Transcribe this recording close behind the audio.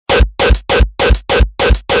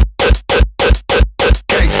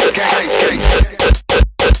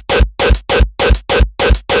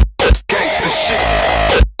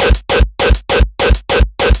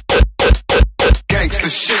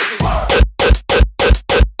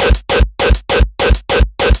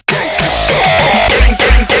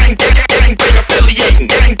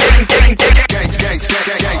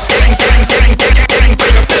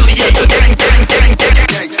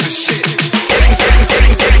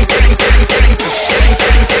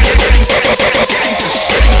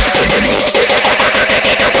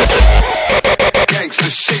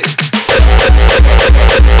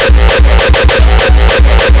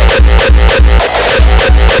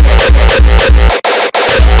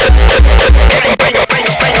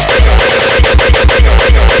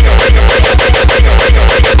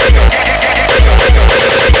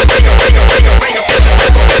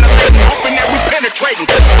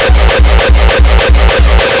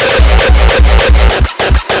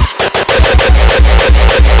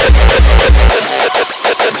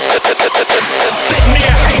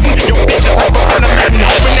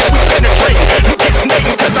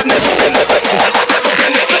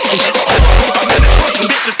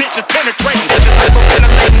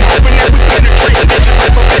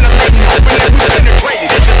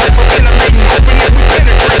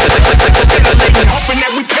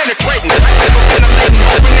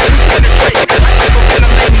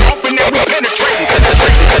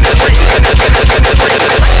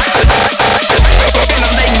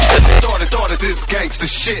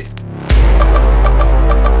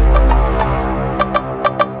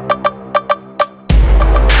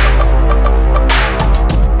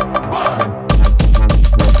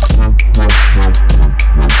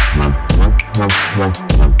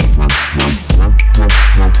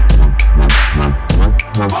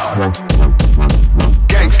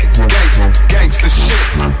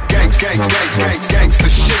Gangsta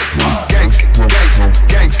shit.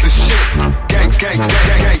 Gangsta shit.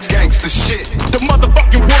 Gangsta shit. The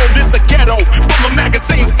motherfucking world is a ghetto, full of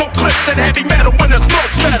magazines, full clips and heavy metal when the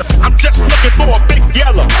smoke's settle. I'm just looking for a big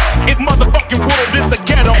yellow. This motherfucking world is a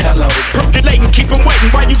ghetto. Hello. Percolating, keep 'em waiting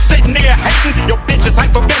while you sitting there hating. Your bitch is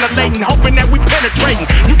hyperventilating, hoping that we penetrating.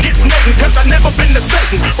 You get snaking, cause I never been to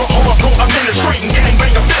Satan. For hardcore administrating,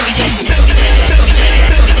 gangbangers